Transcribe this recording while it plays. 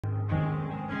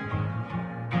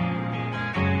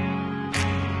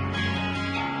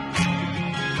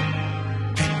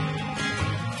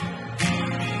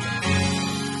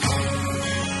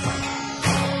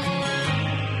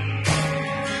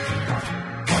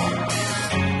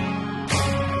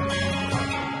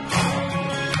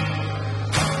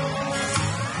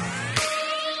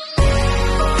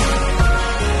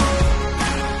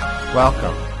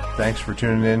Welcome. Thanks for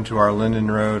tuning in to our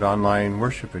Linden Road online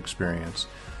worship experience.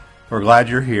 We're glad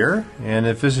you're here, and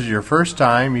if this is your first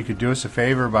time, you could do us a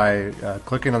favor by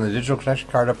clicking on the digital connection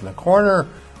card up in the corner,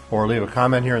 or leave a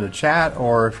comment here in the chat,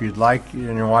 or if you'd like,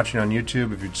 and you're watching on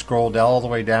YouTube, if you'd scroll all the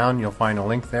way down, you'll find a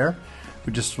link there.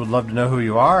 We just would love to know who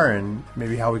you are and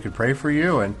maybe how we could pray for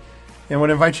you, and would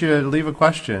invite you to leave a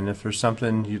question if there's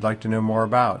something you'd like to know more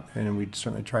about, and we'd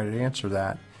certainly try to answer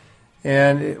that.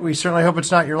 And we certainly hope it's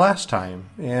not your last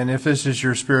time. And if this is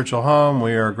your spiritual home,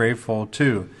 we are grateful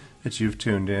too that you've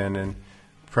tuned in, and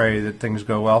pray that things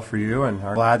go well for you, and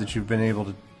are glad that you've been able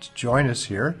to join us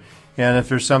here. And if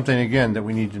there's something, again, that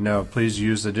we need to know, please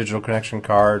use the digital connection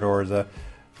card or the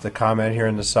comment here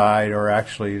on the side, or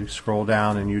actually scroll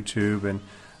down in YouTube and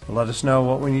let us know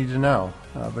what we need to know.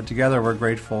 But together we're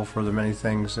grateful for the many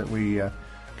things that we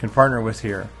can partner with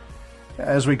here.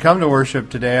 As we come to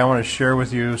worship today, I want to share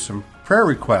with you some prayer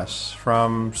requests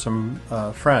from some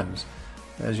friends.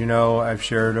 As you know, I've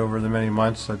shared over the many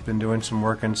months, I've been doing some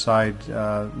work inside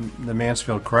the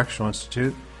Mansfield Correctional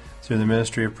Institute through the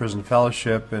Ministry of Prison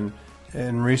Fellowship, and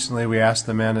recently we asked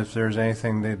the men if there's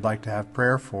anything they'd like to have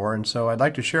prayer for, and so I'd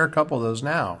like to share a couple of those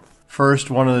now.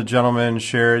 First, one of the gentlemen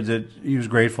shared that he was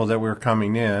grateful that we were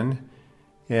coming in,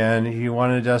 and he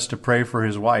wanted us to pray for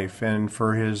his wife and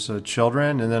for his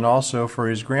children, and then also for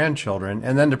his grandchildren,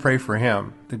 and then to pray for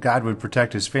him, that God would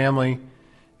protect his family,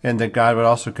 and that God would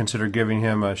also consider giving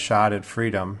him a shot at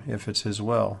freedom if it's his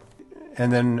will.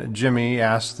 And then Jimmy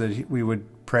asked that we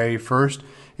would pray first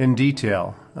in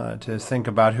detail to think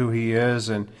about who he is,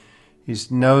 and he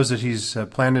knows that he's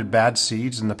planted bad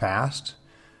seeds in the past,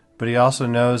 but he also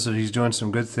knows that he's doing some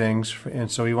good things,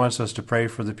 and so he wants us to pray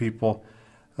for the people,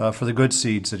 for the good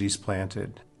seeds that he's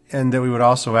planted. And that we would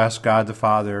also ask God the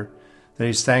Father that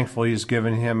he's thankful he's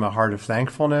given him a heart of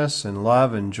thankfulness and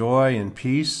love and joy and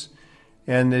peace,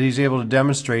 and that he's able to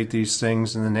demonstrate these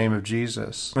things in the name of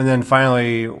Jesus. And then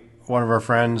finally, one of our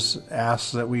friends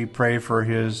asks that we pray for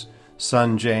his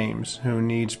son James, who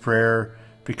needs prayer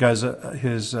because of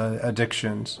his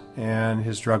addictions and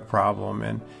his drug problem,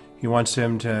 and he wants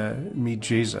him to meet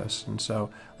Jesus. And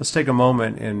so let's take a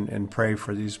moment and pray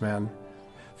for these men.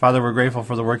 Father, we're grateful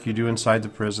for the work you do inside the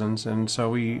prisons, and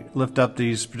so we lift up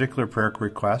these particular prayer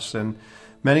requests and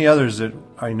many others that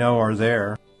I know are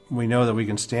there. We know that we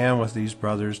can stand with these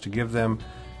brothers to give them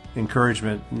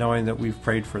encouragement, knowing that we've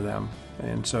prayed for them.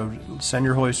 And so send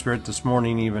your Holy Spirit this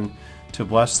morning even to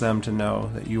bless them, to know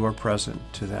that you are present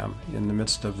to them in the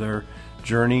midst of their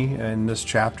journey in this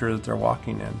chapter that they're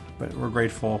walking in. But we're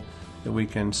grateful that we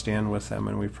can stand with them,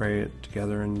 and we pray it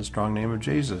together in the strong name of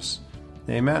Jesus.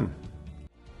 Amen.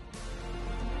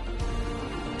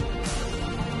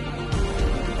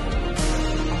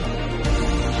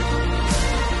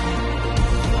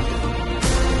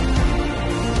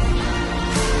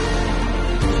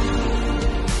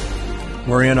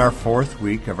 We're in our fourth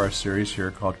week of our series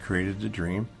here called Created to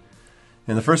Dream.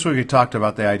 In the first week, we talked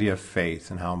about the idea of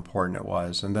faith and how important it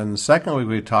was. And then the second week,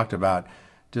 we talked about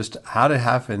just how to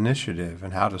have initiative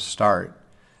and how to start.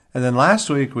 And then last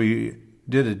week, we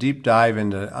did a deep dive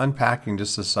into unpacking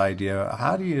just this idea,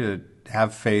 how do you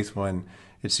have faith when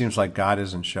it seems like God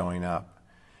isn't showing up?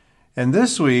 And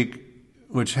this week,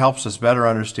 which helps us better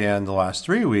understand the last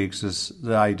 3 weeks, is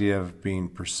the idea of being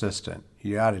persistent.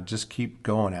 You got to just keep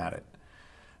going at it.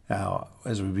 Now,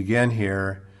 as we begin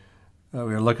here,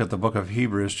 we look at the book of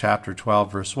Hebrews, chapter 12,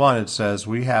 verse 1. It says,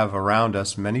 we have around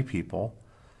us many people.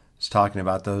 It's talking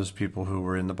about those people who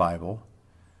were in the Bible,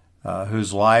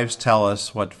 whose lives tell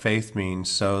us what faith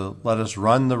means. So let us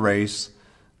run the race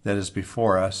that is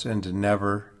before us and to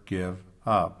never give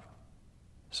up.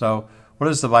 So what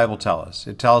does the Bible tell us?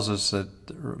 It tells us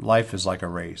that life is like a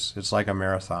race. It's like a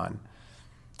marathon.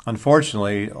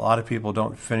 Unfortunately, a lot of people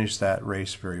don't finish that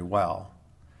race very well.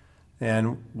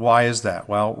 And why is that?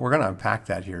 Well, we're going to unpack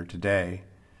that here today.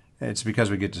 It's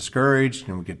because we get discouraged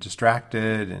and we get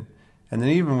distracted, and then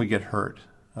even we get hurt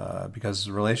because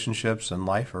relationships and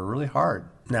life are really hard.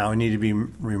 Now, we need to be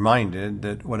reminded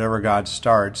that whatever God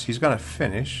starts, he's going to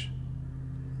finish.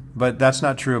 But that's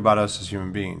not true about us as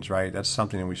human beings, right? That's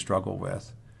something that we struggle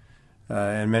with.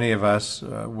 And many of us,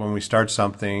 when we start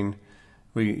something,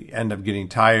 we end up getting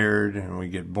tired and we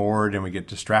get bored and we get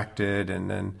distracted,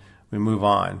 and then we move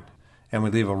on. And we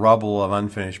leave a rubble of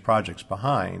unfinished projects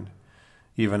behind,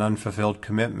 even unfulfilled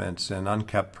commitments and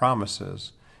unkept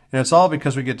promises. And it's all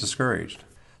because we get discouraged.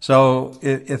 So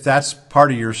if that's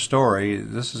part of your story,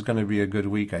 this is going to be a good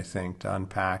week, I think, to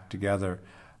unpack together.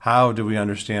 How do we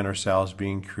understand ourselves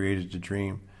being created to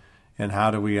dream? And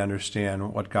how do we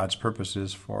understand what God's purpose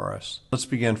is for us? Let's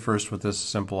begin first with this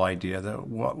simple idea that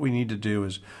what we need to do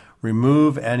is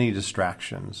remove any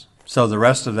distractions. So the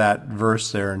rest of that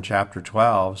verse there in chapter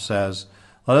 12 says,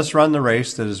 let us run the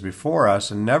race that is before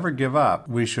us and never give up.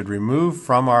 We should remove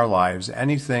from our lives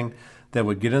anything that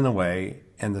would get in the way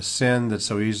and the sin that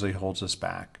so easily holds us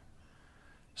back.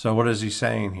 So what is he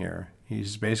saying here?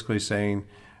 He's basically saying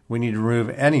we need to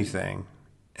remove anything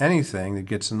that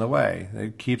gets in the way,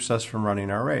 that keeps us from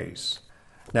running our race.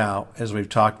 Now, as we've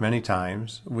talked many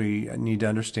times, we need to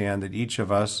understand that each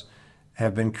of us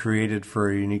have been created for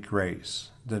a unique race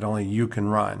that only you can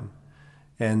run,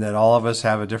 and that all of us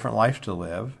have a different life to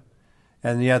live.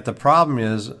 And yet the problem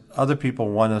is other people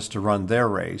want us to run their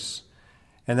race,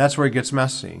 and that's where it gets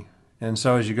messy. And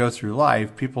so as you go through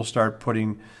life, people start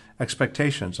putting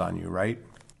expectations on you, right?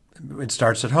 It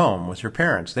starts at home with your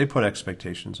parents. They put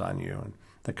expectations on you and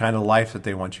the kind of life that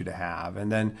they want you to have.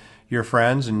 And then your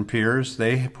friends and peers,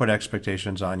 they put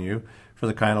expectations on you for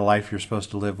the kind of life you're supposed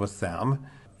to live with them.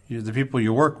 The people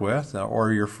you work with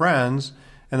or your friends,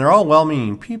 and they're all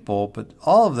well-meaning people, but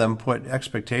all of them put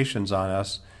expectations on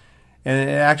us,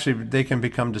 and they can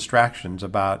become distractions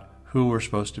about who we're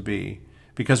supposed to be,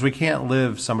 because we can't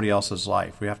live somebody else's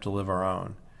life. We have to live our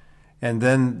own. And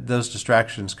then those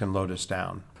distractions can load us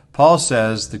down. Paul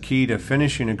says the key to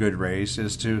finishing a good race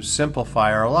is to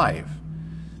simplify our life,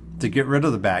 to get rid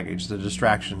of the baggage, the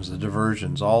distractions, the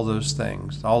diversions, all those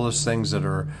things that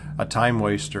are a time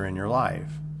waster in your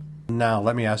life. Now,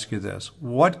 let me ask you this.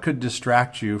 What could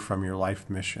distract you from your life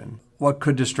mission? What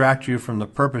could distract you from the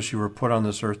purpose you were put on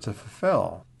this earth to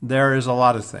fulfill? There is a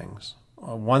lot of things.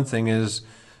 One thing is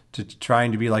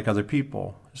trying to be like other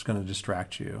people is going to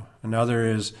distract you. Another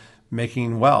is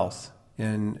making wealth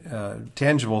in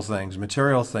tangible things,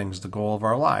 material things, the goal of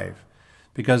our life.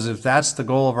 Because if that's the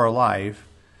goal of our life,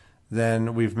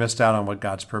 then we've missed out on what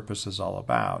God's purpose is all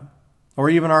about. Or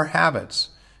even our habits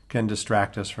can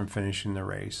distract us from finishing the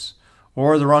race.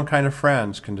 Or the wrong kind of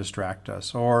friends can distract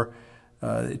us. Or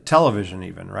television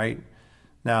even, right?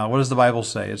 Now, what does the Bible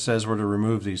say? It says we're to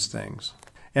remove these things.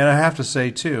 And I have to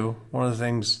say, too, one of the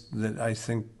things that I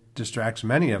think distracts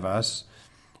many of us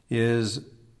is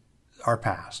our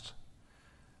past.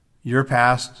 Your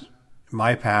past,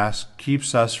 my past,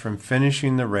 keeps us from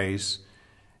finishing the race,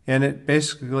 and it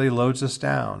basically loads us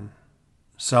down.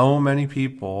 So many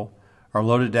people are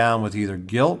loaded down with either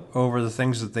guilt over the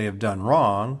things that they have done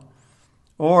wrong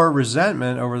or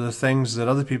resentment over the things that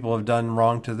other people have done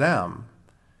wrong to them.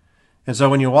 And so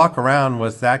when you walk around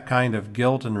with that kind of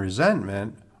guilt and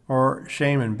resentment or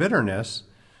shame and bitterness,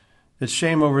 it's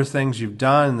shame over things you've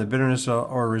done, the bitterness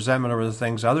or resentment over the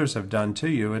things others have done to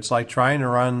you. It's like trying to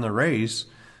run the race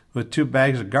with 2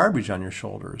 bags of garbage on your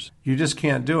shoulders. You just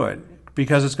can't do it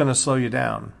because it's going to slow you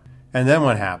down. And then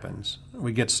what happens?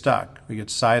 We get stuck. We get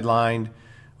sidelined.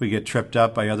 We get tripped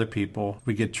up by other people.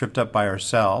 We get tripped up by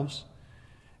ourselves.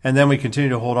 And then we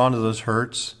continue to hold on to those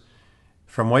hurts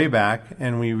from way back,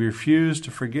 and we refuse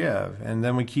to forgive. And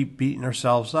then we keep beating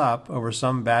ourselves up over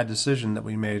some bad decision that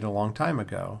we made a long time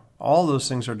ago. All those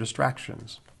things are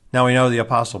distractions. Now we know the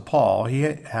Apostle Paul, he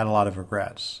had a lot of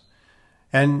regrets.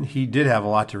 And he did have a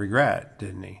lot to regret,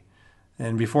 didn't he?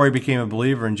 And before he became a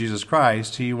believer in Jesus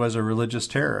Christ, he was a religious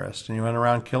terrorist, and he went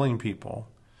around killing people.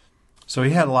 So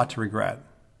he had a lot to regret.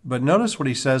 But notice what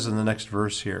he says in the next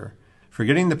verse here.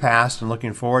 Forgetting the past and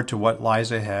looking forward to what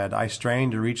lies ahead, I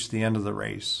strain to reach the end of the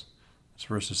race. That's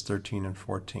verses 13 and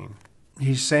 14.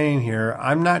 He's saying here,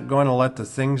 I'm not going to let the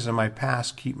things in my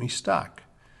past keep me stuck.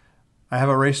 I have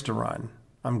a race to run.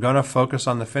 I'm going to focus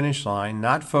on the finish line,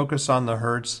 not focus on the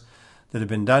hurts that have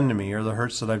been done to me or the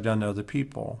hurts that I've done to other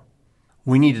people.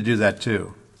 We need to do that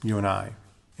too, you and I.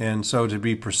 And so to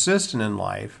be persistent in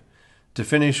life, to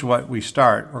finish what we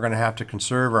start, we're going to have to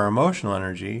conserve our emotional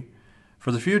energy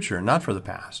for the future, not for the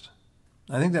past.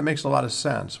 I think that makes a lot of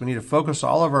sense. We need to focus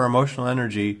all of our emotional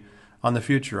energy on the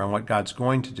future, on what God's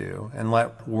going to do, and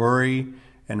let worry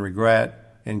and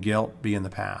regret and guilt be in the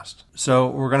past. So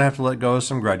we're going to have to let go of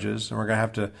some grudges, and we're going to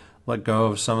have to let go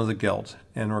of some of the guilt,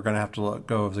 and we're going to have to let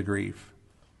go of the grief.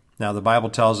 Now, the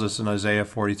Bible tells us in Isaiah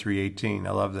 43:18,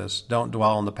 I love this, don't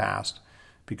dwell on the past,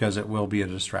 because it will be a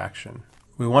distraction.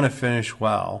 We want to finish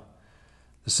well.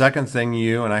 The second thing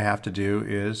you and I have to do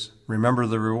is remember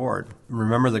the reward.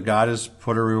 Remember that God has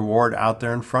put a reward out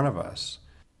there in front of us.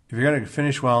 If you're going to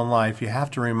finish well in life, you have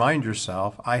to remind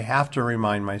yourself, I have to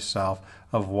remind myself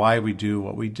of why we do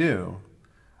what we do.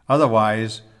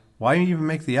 Otherwise, why even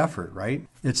make the effort, right?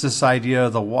 It's this idea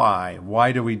of the why.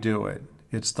 Why do we do it?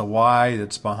 It's the why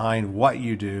that's behind what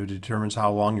you do determines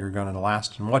how long you're going to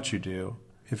last in what you do.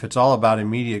 If it's all about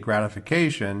immediate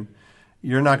gratification,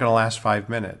 you're not going to last 5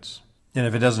 minutes. And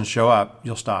if it doesn't show up,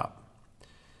 you'll stop.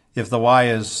 If the why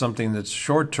is something that's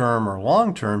short-term or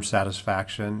long-term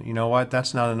satisfaction, you know what?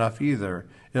 That's not enough either.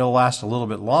 It'll last a little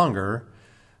bit longer,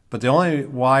 but the only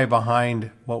why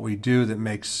behind what we do that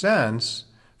makes sense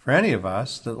for any of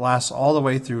us, that lasts all the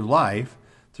way through life,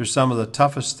 through some of the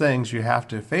toughest things you have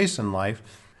to face in life,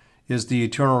 is the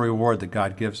eternal reward that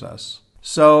God gives us.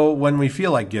 So when we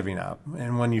feel like giving up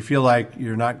and when you feel like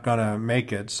you're not going to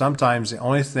make it, sometimes the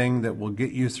only thing that will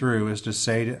get you through is to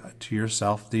say to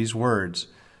yourself these words,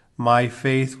 my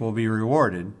faith will be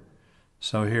rewarded.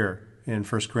 So here in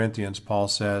 1 Corinthians, Paul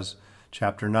says,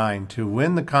 chapter 9, to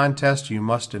win the contest, you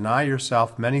must deny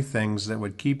yourself many things that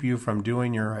would keep you from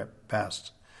doing your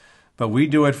best. But we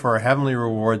do it for a heavenly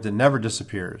reward that never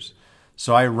disappears.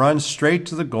 So I run straight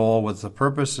to the goal with the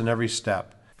purpose in every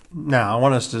step. Now, I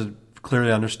want us to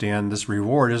clearly understand this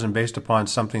reward isn't based upon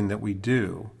something that we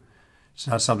do. It's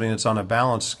not something that's on a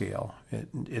balance scale.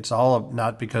 It's all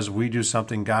not because we do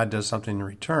something, God does something in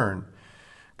return.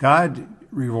 God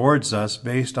rewards us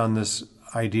based on this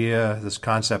idea, this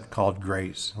concept called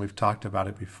grace. We've talked about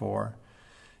it before.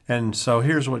 And so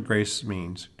here's what grace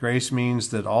means. Grace means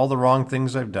that all the wrong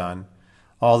things I've done,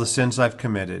 all the sins I've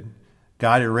committed,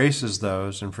 God erases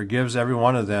those and forgives every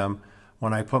one of them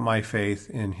when I put my faith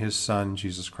in His Son,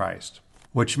 Jesus Christ.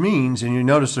 Which means, and you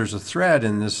notice there's a thread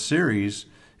in this series,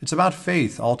 it's about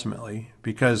faith ultimately,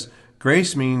 because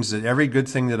grace means that every good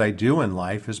thing that I do in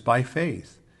life is by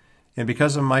faith. And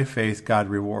because of my faith, God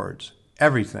rewards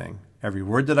everything. Every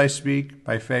word that I speak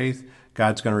by faith,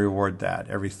 God's going to reward that.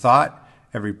 Every thought,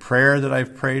 every prayer that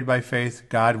I've prayed by faith,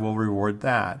 God will reward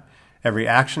that. Every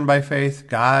action by faith,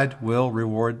 God will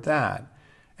reward that.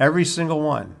 Every single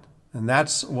one. And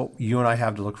that's what you and I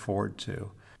have to look forward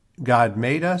to. God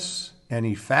made us and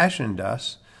He fashioned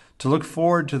us to look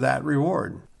forward to that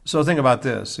reward. So think about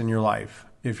this in your life.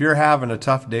 If you're having a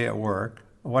tough day at work,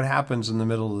 what happens in the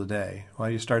middle of the day? Well,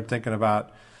 you start thinking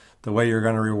about the way you're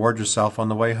going to reward yourself on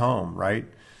the way home, right?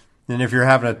 And if you're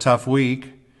having a tough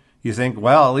week, you think,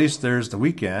 well, at least there's the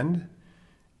weekend.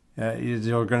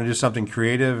 You're going to do something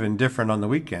creative and different on the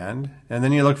weekend, and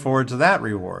then you look forward to that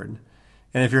reward.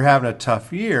 And if you're having a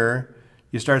tough year,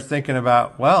 you start thinking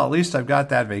about, well, at least I've got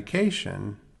that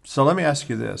vacation. So let me ask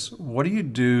you this. What do you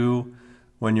do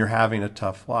when you're having a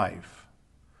tough life?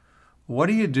 What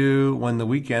do you do when the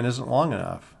weekend isn't long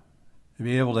enough to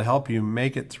be able to help you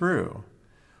make it through?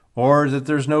 Or that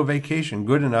there's no vacation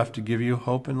good enough to give you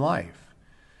hope in life?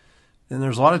 And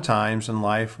there's a lot of times in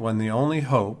life when the only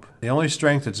hope, the only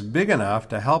strength that's big enough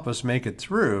to help us make it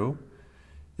through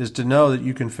is to know that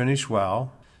you can finish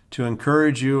well. To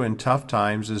encourage you in tough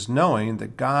times is knowing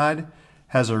that God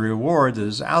has a reward that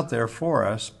is out there for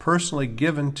us, personally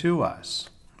given to us.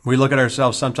 We look at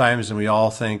ourselves sometimes and we all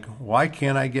think, why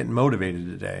can't I get motivated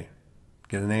today?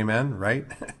 Get an amen, right?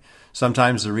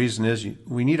 Sometimes the reason is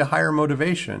we need a higher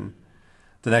motivation.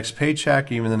 The next paycheck,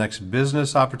 even the next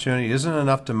business opportunity isn't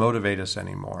enough to motivate us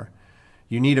anymore.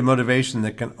 You need a motivation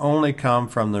that can only come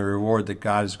from the reward that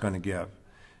God is going to give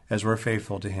as we're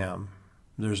faithful to Him.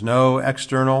 There's no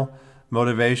external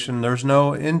motivation. There's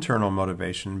no internal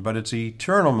motivation, but it's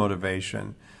eternal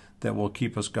motivation that will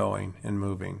keep us going and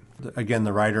moving. Again,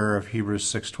 the writer of Hebrews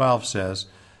 6:12 says,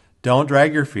 don't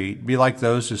drag your feet. Be like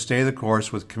those who stay the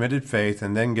course with committed faith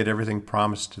and then get everything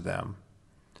promised to them.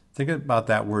 Think about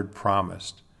that word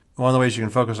promised. One of the ways you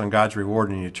can focus on God's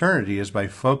reward in eternity is by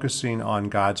focusing on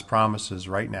God's promises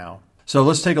right now. So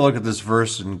let's take a look at this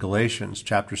verse in Galatians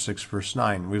chapter 6, verse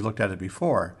 9. We've looked at it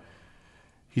before.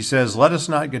 He says, let us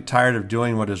not get tired of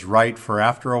doing what is right, for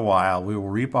after a while we will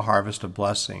reap a harvest of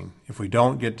blessing if we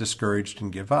don't get discouraged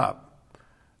and give up.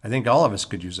 I think all of us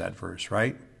could use that verse,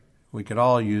 right? We could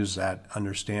all use that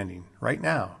understanding right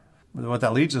now. But what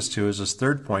that leads us to is this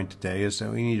third point today is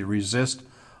that we need to resist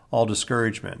all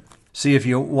discouragement. See, if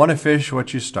you want to finish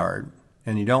what you start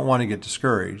and you don't want to get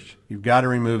discouraged, you've got to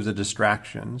remove the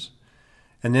distractions.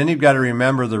 And then you've got to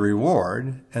remember the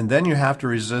reward, and then you have to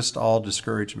resist all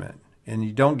discouragement. And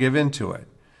you don't give in to it.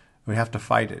 We have to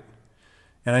fight it.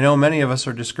 And I know many of us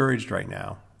are discouraged right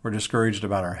now. We're discouraged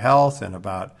about our health and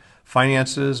about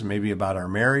finances, maybe about our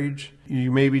marriage.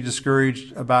 You may be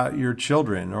discouraged about your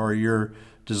children or your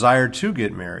desire to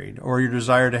get married or your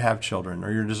desire to have children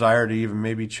or your desire to even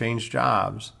maybe change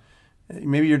jobs.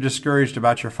 Maybe you're discouraged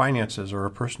about your finances or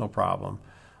a personal problem.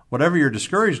 Whatever you're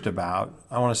discouraged about,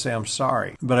 I want to say I'm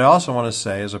sorry. But I also want to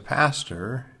say as a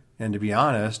pastor, and to be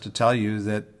honest, to tell you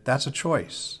that that's a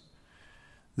choice.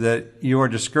 That you are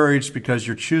discouraged because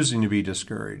you're choosing to be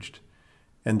discouraged.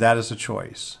 And that is a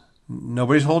choice.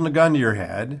 Nobody's holding a gun to your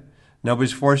head.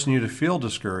 Nobody's forcing you to feel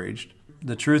discouraged.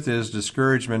 The truth is,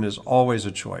 discouragement is always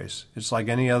a choice. It's like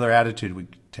any other attitude we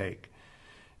take.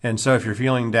 And so if you're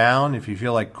feeling down, if you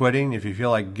feel like quitting, if you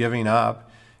feel like giving up,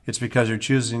 it's because you're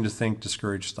choosing to think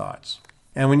discouraged thoughts.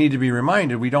 And we need to be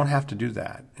reminded we don't have to do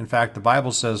that. In fact, the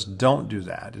Bible says don't do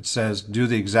that. It says do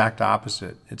the exact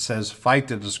opposite. It says fight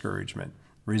the discouragement,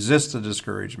 resist the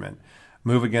discouragement,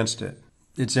 move against it.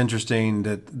 It's interesting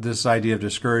that this idea of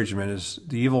discouragement is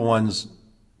the evil one's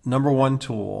number one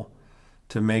tool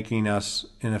to making us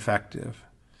ineffective.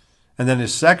 And then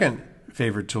his second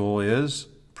favorite tool is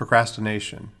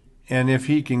procrastination. And if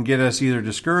he can get us either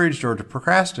discouraged or to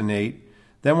procrastinate,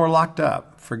 then we're locked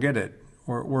up. Forget it.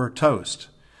 We're toast.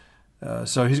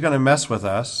 So he's going to mess with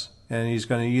us, and he's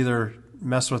going to either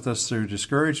mess with us through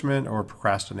discouragement or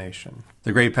procrastination.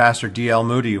 The great pastor D.L.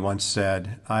 Moody once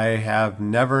said, "I have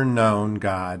never known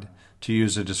God to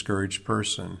use a discouraged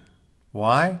person."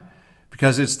 Why?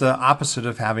 Because it's the opposite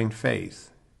of having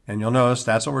faith. And you'll notice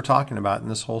that's what we're talking about in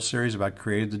this whole series about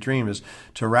Created the Dream, is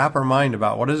to wrap our mind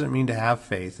about what does it mean to have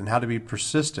faith and how to be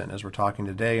persistent, as we're talking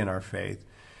today in our faith,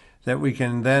 that we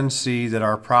can then see that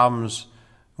our problems,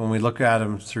 when we look at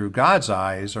them through God's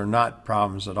eyes, are not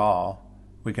problems at all.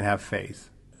 We can have faith.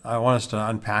 I want us to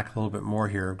unpack a little bit more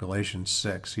here of Galatians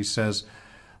 6. He says,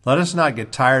 "Let us not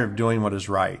get tired of doing what is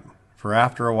right, for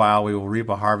after a while we will reap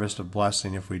a harvest of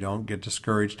blessing if we don't get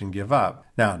discouraged and give up."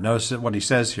 Now, notice that what he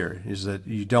says here is that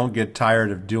you don't get tired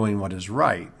of doing what is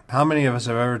right. How many of us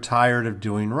have ever tired of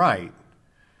doing right?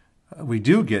 We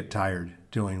do get tired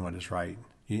doing what is right.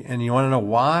 And you want to know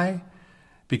why?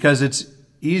 Because it's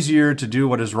easier to do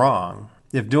what is wrong.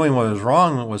 If doing what is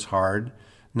wrong was hard,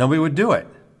 nobody would do it.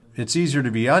 It's easier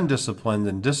to be undisciplined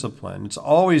than disciplined. It's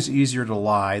always easier to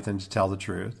lie than to tell the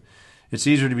truth. It's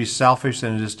easier to be selfish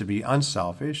than it is to be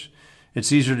unselfish.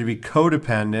 It's easier to be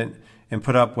codependent and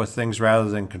put up with things rather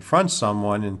than confront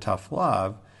someone in tough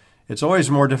love. It's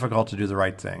always more difficult to do the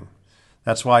right thing.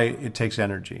 That's why it takes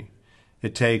energy.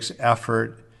 It takes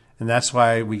effort, and that's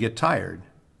why we get tired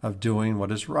of doing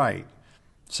what is right.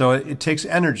 So it takes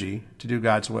energy to do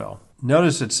God's will.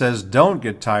 Notice it says, don't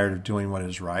get tired of doing what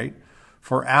is right,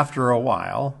 for after a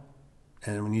while,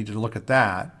 and we need to look at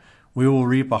that, we will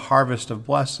reap a harvest of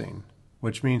blessing,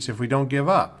 which means if we don't give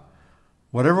up,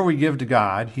 whatever we give to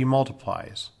God, he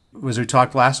multiplies. As we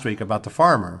talked last week about the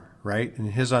farmer, right,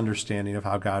 and his understanding of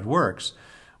how God works.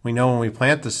 We know when we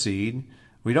plant the seed,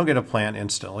 we don't get a plant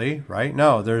instantly, right?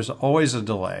 No, there's always a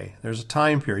delay. There's a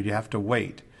time period. You have to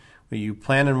wait. You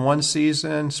plant in one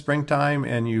season, springtime,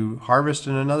 and you harvest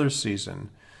in another season.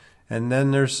 And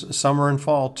then there's summer and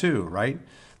fall too, right?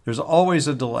 There's always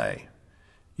a delay.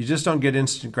 You just don't get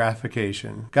instant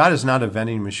gratification. God is not a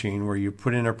vending machine where you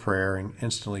put in a prayer and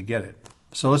instantly get it.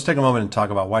 So let's take a moment and talk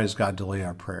about why does God delay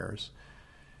our prayers.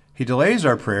 He delays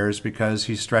our prayers because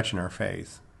he's stretching our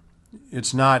faith.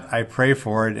 It's not I pray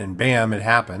for it and bam, it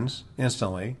happens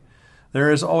instantly.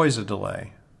 There is always a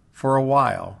delay for a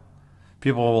while.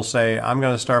 People will say, I'm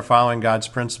going to start following God's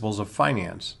principles of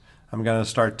finance. I'm going to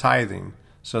start tithing.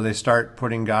 So they start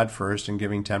putting God first and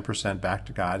giving 10% back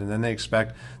to God. And then they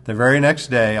expect the very next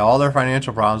day all their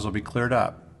financial problems will be cleared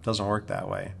up. It doesn't work that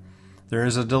way. There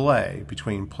is a delay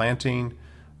between planting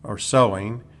or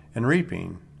sowing and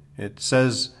reaping. It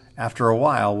says after a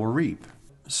while we'll reap.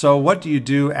 So what do you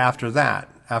do after that,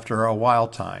 after a while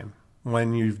time?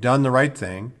 When you've done the right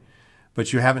thing,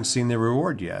 but you haven't seen the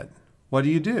reward yet, what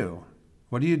do?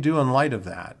 What do you do in light of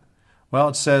that? Well,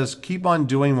 it says, keep on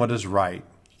doing what is right.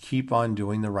 Keep on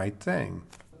doing the right thing.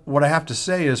 What I have to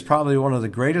say is probably one of the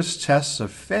greatest tests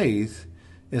of faith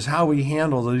is how we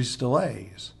handle these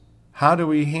delays. How do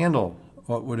we handle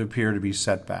what would appear to be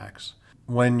setbacks?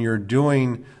 When you're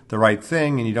doing the right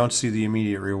thing and you don't see the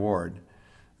immediate reward,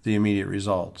 the immediate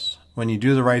results. When you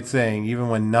do the right thing, even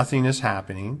when nothing is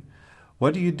happening,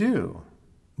 what do?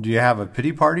 Do you have a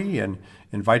pity party and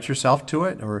invite yourself to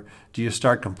it? Or do you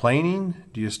start complaining?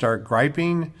 Do you start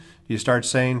griping? Do you start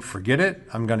saying, forget it,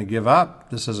 I'm going to give up,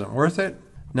 this isn't worth it?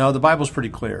 No, the Bible's pretty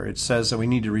clear. It says that we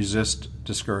need to resist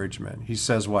discouragement. He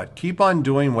says what? Keep on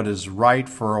doing what is right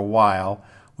for a while.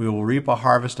 We will reap a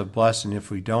harvest of blessing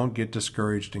if we don't get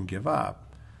discouraged and give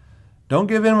up. Don't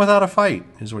give in without a fight,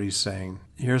 is what he's saying.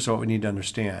 Here's what we need to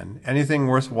understand. Anything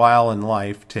worthwhile in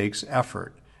life takes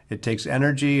effort. It takes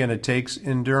energy and it takes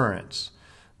endurance.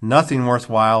 Nothing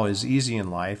worthwhile is easy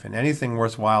in life, and anything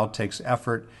worthwhile takes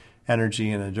effort,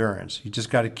 energy, and endurance. You just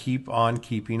got to keep on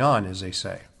keeping on, as they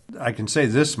say. I can say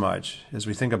this much as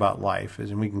we think about life,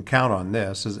 and we can count on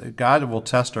this, is that God will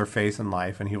test our faith in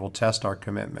life, and he will test our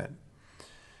commitment.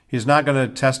 He's not going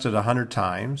to test it 100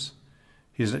 times.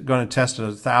 He's going to test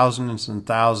it thousands and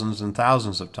thousands and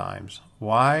thousands of times.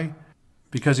 Why?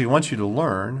 Because he wants you to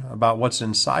learn about what's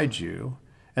inside you.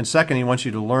 And second, he wants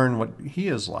you to learn what he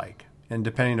is like, and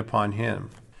depending upon him.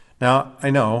 Now, I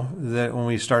know that when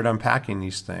we start unpacking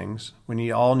these things,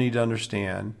 all need to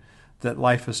understand that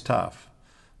life is tough.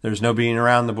 There's no beating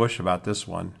around the bush about this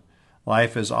one.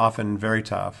 Life is often very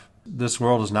tough. This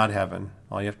world is not heaven.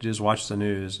 All you have to do is watch the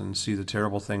news and see the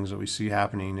terrible things that we see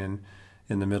happening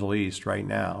in the Middle East right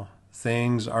now.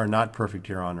 Things are not perfect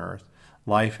here on earth.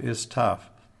 Life is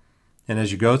tough. And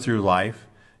as you go through life,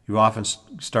 you often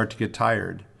start to get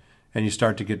tired, and you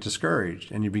start to get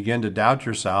discouraged, and you begin to doubt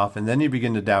yourself, and then you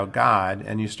begin to doubt God,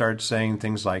 and you start saying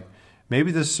things like,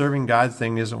 maybe this serving God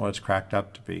thing isn't what it's cracked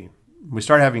up to be. We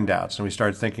start having doubts, and we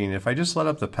start thinking, if I just let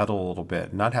up the pedal a little bit,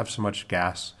 and not have so much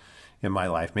gas in my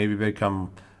life, maybe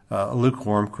become a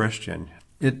lukewarm Christian.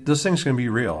 Those things can be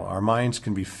real. Our minds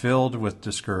can be filled with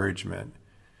discouragement.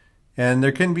 And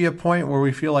there can be a point where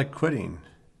we feel like quitting.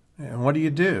 And what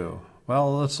do?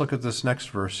 Well, let's look at this next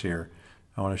verse here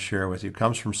I want to share with you. It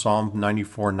comes from Psalm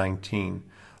 94:19.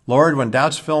 Lord, when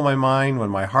doubts fill my mind, when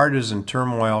my heart is in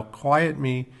turmoil, quiet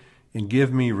me and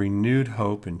give me renewed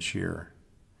hope and cheer.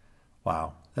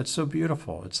 Wow, that's so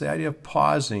beautiful. It's the idea of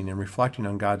pausing and reflecting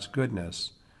on God's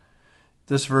goodness.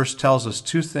 This verse tells us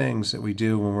two things that we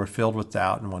do when we're filled with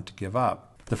doubt and want to give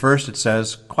up. The first, it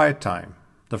says, quiet time.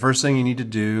 The first thing you need to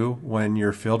do when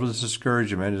you're filled with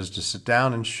discouragement is to sit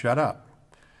down and shut up.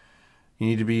 You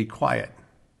need to be quiet.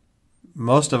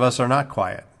 Most of us are not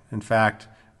quiet. In fact,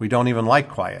 we don't even like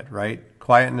quiet, right?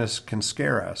 Quietness can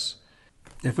scare us.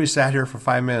 If we sat here for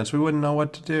 5 minutes, we wouldn't know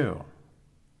what to do.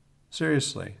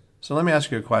 Seriously. So let me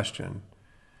ask you a question.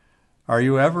 Are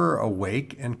you ever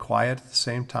awake and quiet at the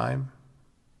same time?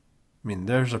 I mean,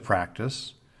 there's a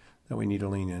practice that we need to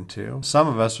lean into. Some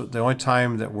of us, the only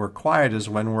time that we're quiet is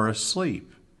when we're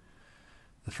asleep.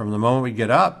 From the moment we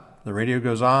get up, the radio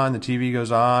goes on, the TV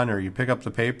goes on, or you pick up the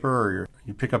paper, or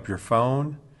you pick up your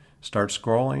phone, start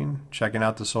scrolling, checking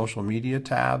out the social media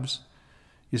tabs.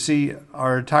 You see,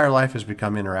 our entire life has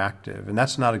become interactive, and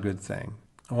that's not a good thing.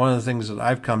 One of the things that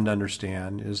I've come to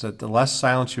understand is that the less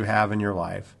silence you have in your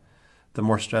life, the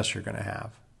more stress you're going to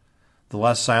have. The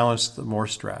less silence, the more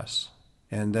stress.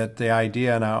 And that the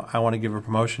idea, and I want to give a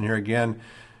promotion here again,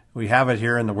 we have it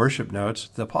here in the worship notes,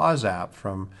 the Pause app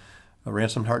from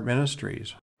Ransomed Heart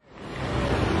Ministries.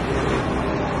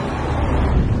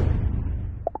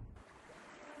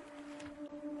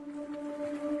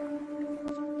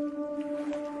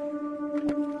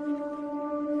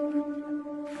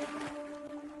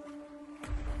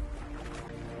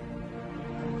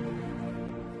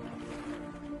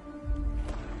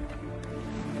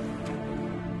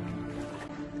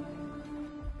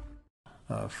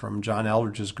 From John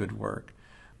Eldridge's good work.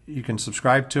 You can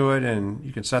subscribe to it, and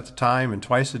you can set the time, and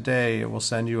twice a day it will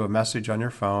send you a message on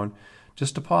your phone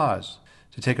just to pause,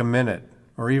 to take a minute,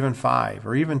 or even 5,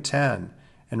 or even 10,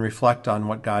 and reflect on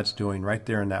what God's doing right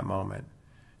there in that moment.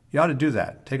 You ought to do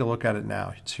that. Take a look at it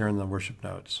now. It's here in the worship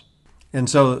notes. And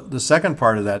so the second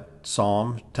part of that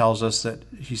psalm tells us that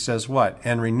he says what?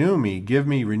 And renew me, give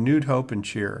me renewed hope and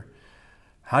cheer.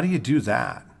 How do you do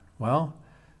that? Well,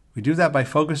 we do that by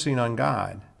focusing on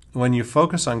God. When you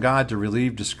focus on God to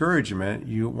relieve discouragement,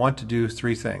 you want to do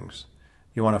 3 things.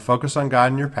 You want to focus on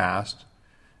God in your past,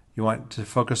 you want to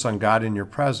focus on God in your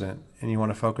present, and you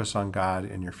want to focus on God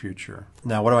in your future.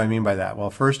 Now, what do I mean by that? Well,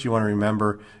 first you want to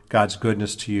remember God's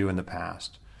goodness to you in the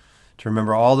past. To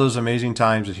remember all those amazing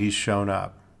times that he's shown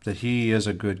up, that he is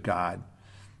a good God,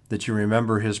 that you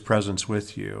remember his presence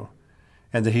with you,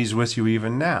 and that he's with you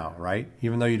even now, right?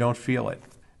 Even though you don't feel it.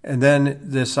 And then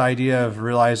this idea of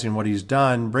realizing what he's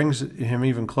done brings him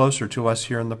even closer to us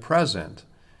here in the present,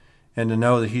 and to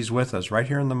know that he's with us right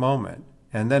here in the moment.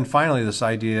 And then finally this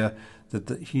idea that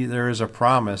there is a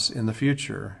promise in the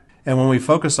future. And when we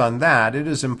focus on that, it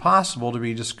is impossible to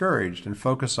be discouraged and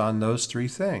focus on those 3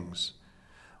 things.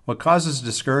 What causes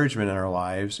discouragement in our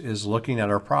lives is looking at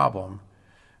our problem.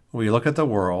 We look at the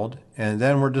world, and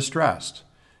then we're distressed.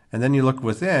 And then you look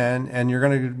within, and you're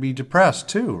going to be depressed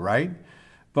too, right?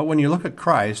 But when you look at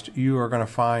Christ, you are going to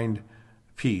find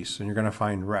peace and you're going to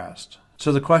find rest.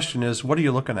 So the question is, what are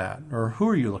you looking at? Or who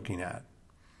are you looking at?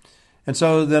 And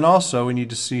so then also we need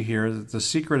to see here that the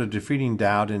secret of defeating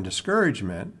doubt and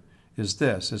discouragement is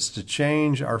this. It's to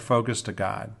change our focus to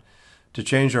God, to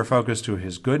change our focus to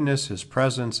his goodness, his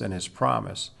presence, and his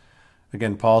promise.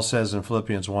 Again, Paul says in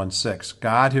Philippians 1:6,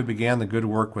 God who began the good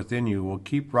work within you will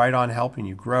keep right on helping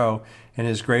you grow in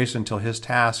his grace until his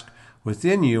task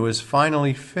within you is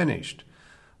finally finished.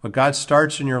 What God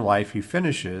starts in your life, he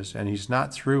finishes, and he's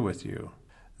not through with you.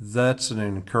 That's an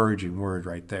encouraging word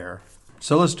right there.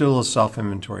 So let's do a little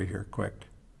self-inventory here quick.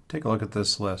 Take a look at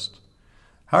this list.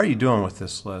 How are you doing with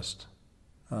this list?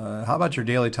 How about your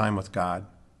daily time with God?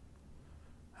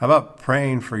 How about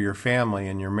praying for your family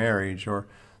and your marriage, or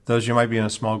those you might be in a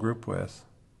small group with?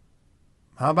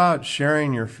 How about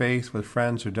sharing your faith with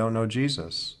friends who don't know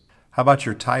Jesus? How about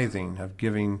your tithing of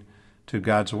giving to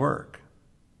God's work?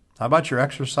 How about your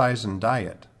exercise and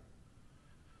diet?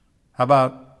 How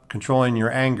about controlling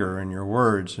your anger and your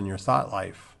words and your thought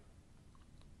life?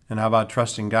 And how about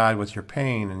trusting God with your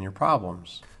pain and your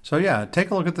problems? So yeah,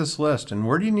 take a look at this list, and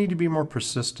where do you need to be more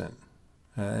persistent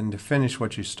and to finish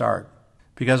what you start?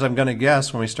 Because I'm going to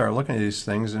guess when we start looking at these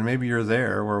things, and maybe you're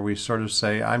there where we sort of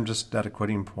say, I'm just at a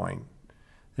quitting point,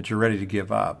 that you're ready to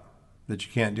give up, that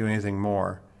you can't do anything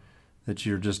more, that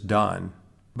you're just done.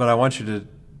 But I want you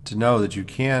to know that you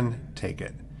can take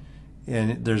it.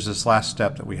 And there's this last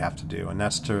step that we have to do, and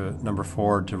that's to, number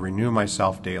 4, to renew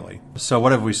myself daily. So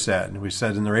what have we said? We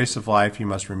said in the race of life, you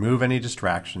must remove any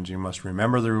distractions. You must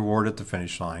remember the reward at the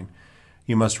finish line.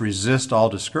 You must resist all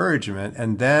discouragement,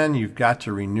 and then you've got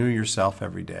to renew yourself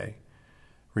every day.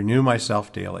 Renew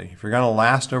myself daily. If you're going to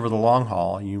last over the long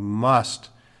haul, you must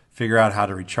figure out how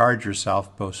to recharge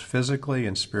yourself both physically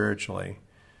and spiritually.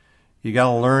 You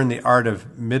got to learn the art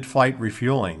of mid-flight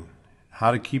refueling,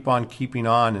 how to keep on keeping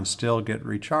on and still get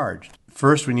recharged.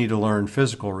 First, we need to learn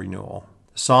physical renewal.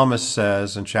 The psalmist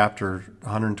says in chapter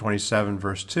 127,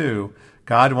 verse 2,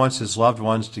 God wants his loved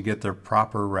ones to get their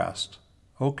proper rest.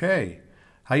 Okay,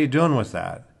 how you doing with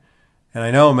that? And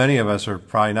I know many of us are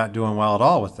probably not doing well at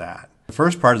all with that. The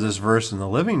first part of this verse in the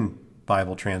Living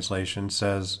Bible translation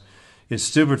says, it's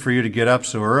stupid for you to get up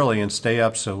so early and stay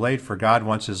up so late, for God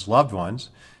wants his loved ones,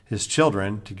 his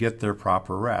children, to get their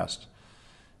proper rest.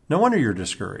 No wonder you're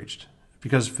discouraged,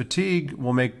 because fatigue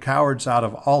will make cowards out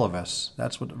of all of us.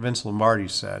 That's what Vince Lombardi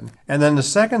said. And then the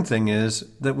second thing is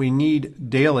that we need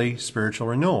daily spiritual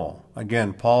renewal.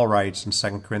 Again, Paul writes in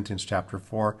 2 Corinthians chapter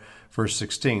 4, verse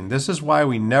 16, this is why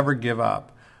we never give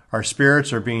up. Our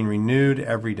spirits are being renewed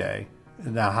every day.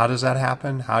 Now, how does that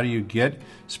happen? How do you get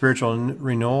spiritual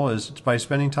renewal? It's by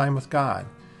spending time with God.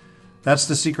 That's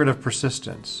the secret of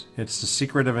persistence. It's the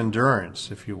secret of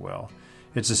endurance, if you will.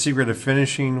 It's the secret of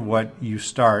finishing what you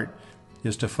start,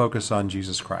 is to focus on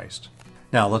Jesus Christ.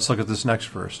 Now, let's look at this next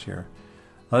verse here.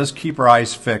 Let us keep our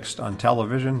eyes fixed on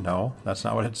television. No, that's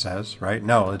not what it says, right?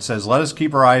 No, it says, let us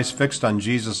keep our eyes fixed on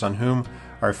Jesus, on whom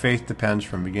our faith depends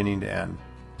from beginning to end.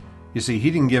 You see, he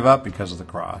didn't give up because of the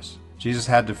cross. Jesus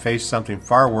had to face something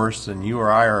far worse than you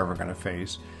or I are ever going to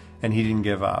face, and he didn't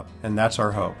give up. And that's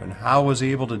our hope. And how was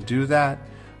he able to do that?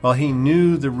 Well, he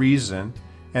knew the reason,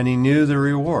 and he knew the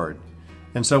reward.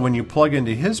 And so when you plug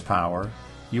into his power,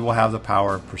 you will have the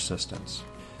power of persistence.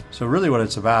 So really what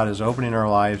it's about is opening our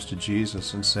lives to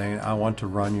Jesus and saying, I want to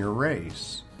run your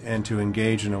race, and to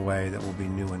engage in a way that will be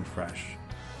new and fresh.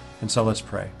 And so let's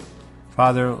pray.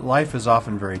 Father, life is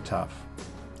often very tough,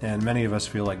 and many of us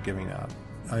feel like giving up.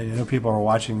 I know people are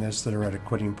watching this that are at a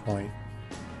quitting point.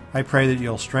 I pray that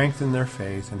you'll strengthen their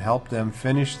faith and help them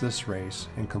finish this race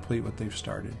and complete what they've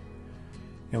started.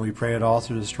 And we pray it all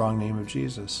through the strong name of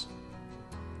Jesus.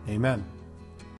 Amen.